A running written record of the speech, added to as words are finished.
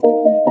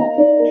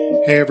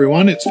Hey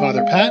everyone, it's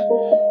Father Pat,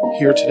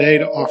 here today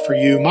to offer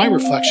you my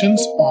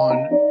reflections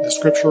on the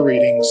scripture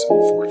readings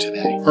for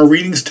today. Our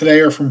readings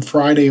today are from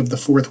Friday of the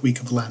fourth week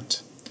of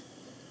Lent.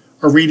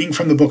 A reading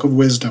from the book of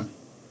Wisdom.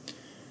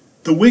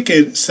 The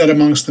wicked said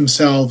amongst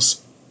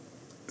themselves,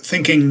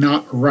 thinking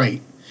not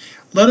right,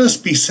 let us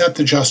beset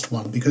the just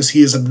one, because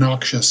he is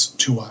obnoxious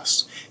to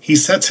us. He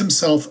sets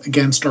himself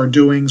against our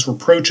doings,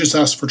 reproaches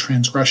us for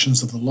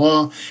transgressions of the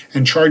law,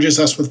 and charges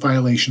us with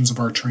violations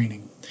of our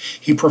training.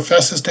 He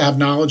professes to have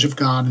knowledge of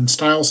God and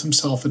styles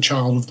himself a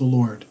child of the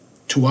Lord.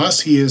 To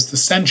us, he is the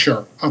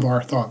censure of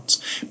our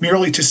thoughts.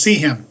 Merely to see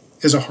him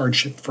is a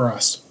hardship for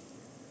us,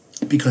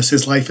 because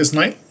his life is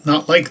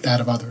not like that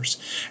of others,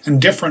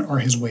 and different are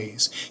his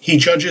ways. He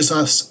judges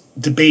us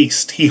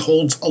debased. He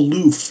holds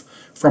aloof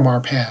from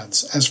our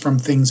paths, as from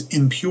things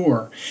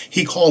impure.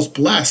 He calls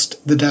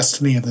blessed the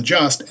destiny of the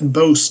just, and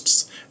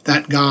boasts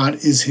that God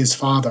is his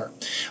Father.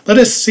 Let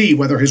us see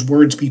whether his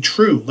words be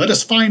true. Let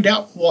us find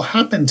out what will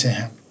happen to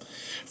him.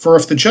 For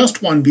if the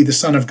just one be the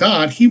Son of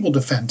God, he will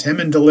defend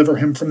him and deliver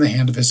him from the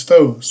hand of his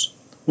foes.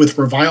 With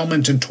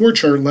revilement and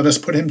torture, let us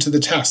put him to the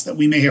test, that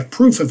we may have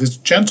proof of his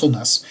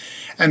gentleness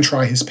and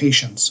try his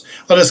patience.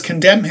 Let us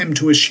condemn him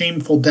to a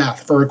shameful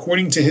death, for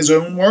according to his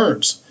own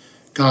words,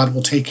 God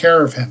will take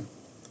care of him.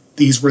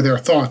 These were their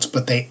thoughts,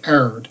 but they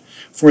erred,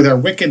 for their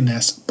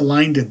wickedness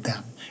blinded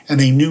them, and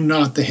they knew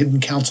not the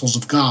hidden counsels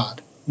of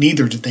God.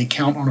 Neither did they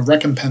count on a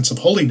recompense of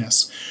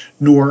holiness,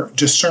 nor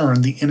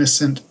discern the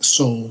innocent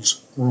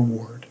soul's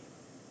reward.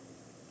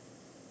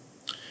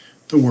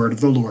 The word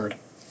of the Lord.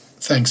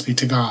 Thanks be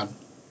to God.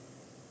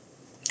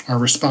 Our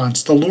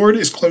response: the Lord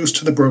is close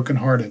to the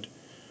brokenhearted.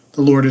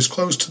 The Lord is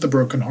close to the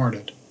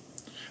brokenhearted.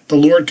 The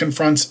Lord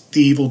confronts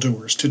the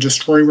evildoers to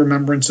destroy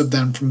remembrance of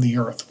them from the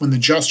earth. When the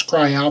just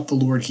cry out, the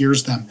Lord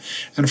hears them,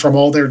 and from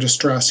all their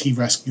distress he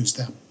rescues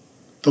them.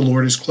 The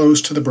Lord is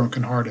close to the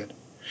brokenhearted.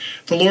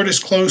 The Lord is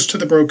close to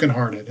the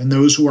brokenhearted, and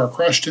those who are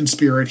crushed in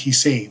spirit he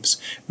saves.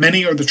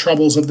 Many are the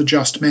troubles of the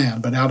just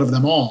man, but out of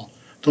them all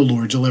the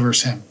Lord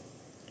delivers him.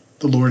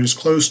 The Lord is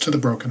close to the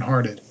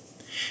brokenhearted.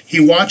 He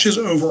watches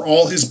over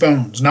all his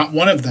bones. Not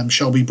one of them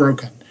shall be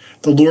broken.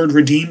 The Lord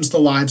redeems the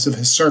lives of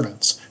his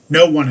servants.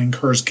 No one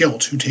incurs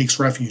guilt who takes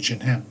refuge in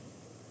him.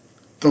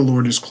 The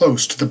Lord is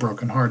close to the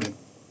brokenhearted.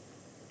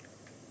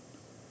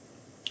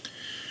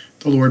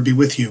 The Lord be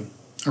with you.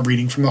 A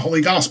reading from the Holy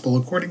Gospel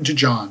according to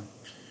John.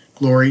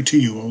 Glory to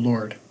you, O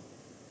Lord.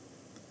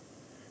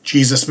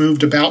 Jesus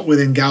moved about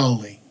within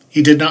Galilee.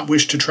 He did not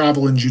wish to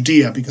travel in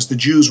Judea because the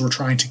Jews were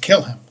trying to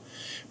kill him,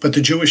 but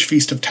the Jewish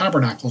Feast of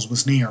Tabernacles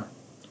was near.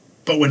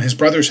 But when his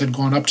brothers had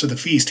gone up to the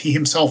feast, he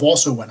himself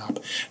also went up,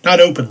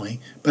 not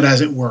openly, but as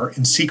it were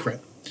in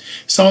secret.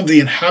 Some of the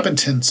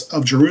inhabitants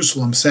of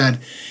Jerusalem said,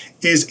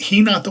 "Is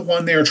he not the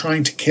one they are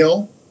trying to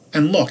kill?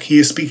 And look, he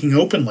is speaking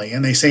openly,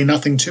 and they say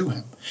nothing to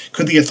him.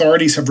 Could the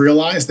authorities have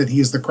realized that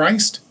he is the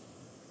Christ?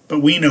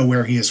 But we know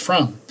where he is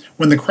from.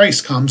 When the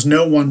Christ comes,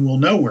 no one will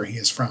know where he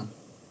is from."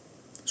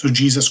 So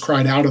Jesus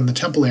cried out in the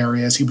temple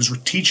area as he was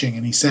teaching,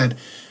 and he said,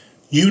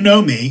 "You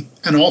know me,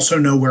 and also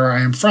know where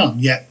I am from,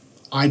 yet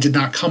I did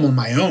not come on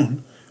my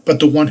own, but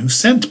the one who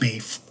sent me,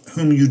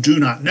 whom you do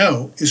not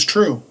know, is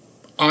true.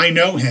 I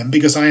know him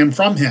because I am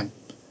from him,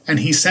 and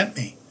he sent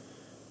me."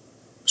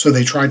 So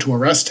they tried to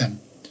arrest him,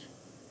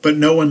 but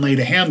no one laid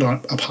a hand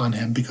upon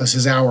him because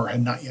his hour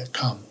had not yet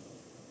come.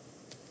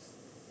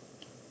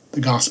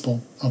 The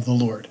Gospel of the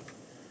Lord.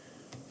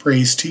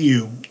 Praise to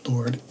you,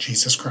 Lord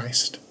Jesus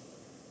Christ.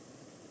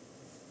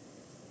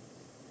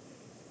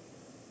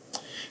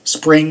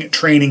 Spring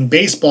training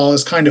baseball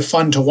is kind of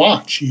fun to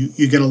watch.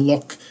 You get a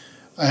look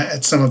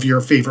at some of your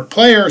favorite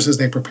players as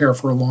they prepare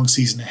for a long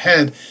season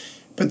ahead.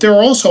 But there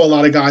are also a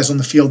lot of guys on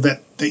the field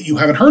that you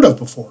haven't heard of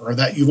before, or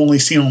that you've only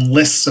seen on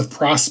lists of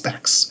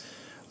prospects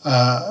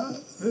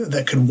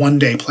that could one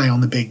day play on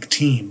the big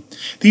team.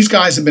 These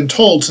guys have been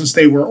told since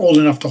they were old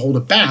enough to hold a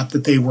bat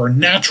that they were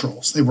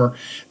naturals. They were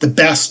the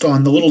best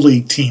on the Little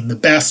League team, the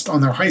best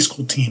on their high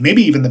school team,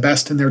 maybe even the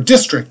best in their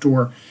district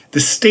or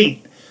the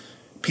state.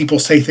 People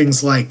say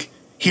things like,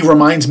 "He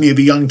reminds me of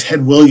a young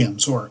Ted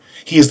Williams," or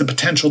 "He has the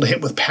potential to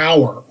hit with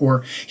power,"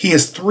 or "He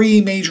has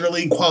 3 major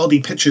league quality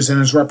pitches in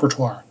his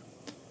repertoire."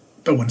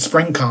 But when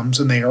spring comes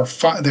and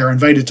they're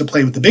invited to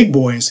play with the big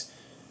boys,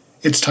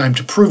 it's time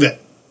to prove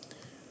it.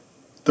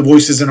 The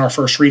voices in our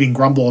first reading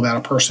grumble about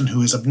a person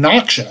who is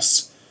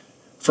obnoxious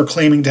for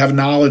claiming to have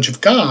knowledge of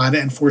God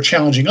and for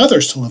challenging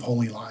others to live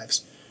holy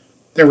lives.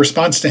 Their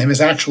response to him is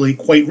actually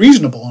quite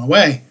reasonable in a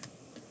way.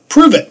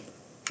 Prove it.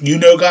 You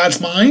know God's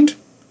mind?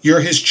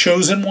 You're his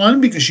chosen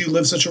one because you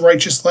live such a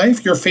righteous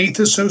life? Your faith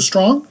is so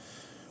strong?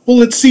 Well,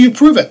 let's see you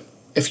prove it.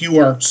 If you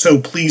are so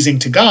pleasing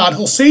to God,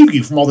 he'll save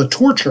you from all the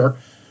torture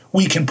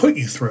we can put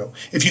you through.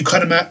 If you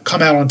come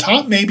out on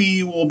top, maybe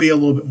you will be a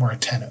little bit more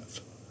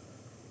attentive.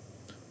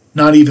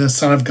 Not even the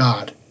Son of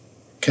God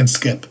can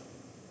skip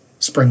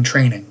spring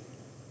training.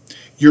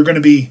 You're going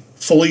to be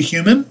fully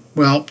human?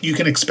 Well, you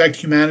can expect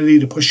humanity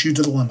to push you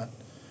to the limit.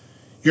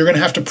 You're going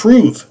to have to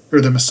prove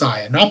you're the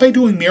Messiah, not by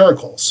doing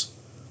miracles,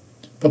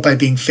 but by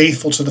being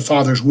faithful to the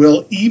Father's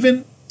will,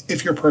 even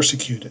if you're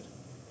persecuted.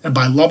 and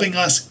by loving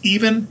us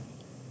even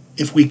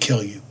if we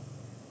kill you.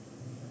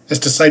 As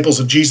disciples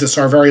of Jesus,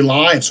 our very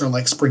lives are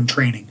like spring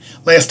training,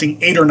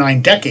 lasting 8 or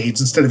 9 decades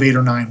instead of 8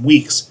 or 9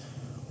 weeks.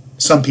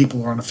 Some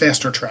people are on a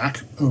faster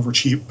track,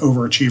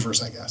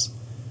 overachievers, I guess.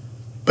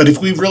 But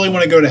if we really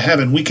want to go to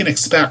heaven, we can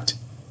expect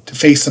to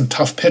face some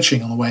tough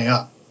pitching on the way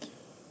up.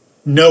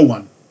 No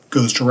one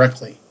goes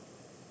directly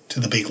to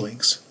the big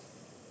leagues.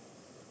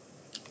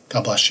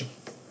 God bless you.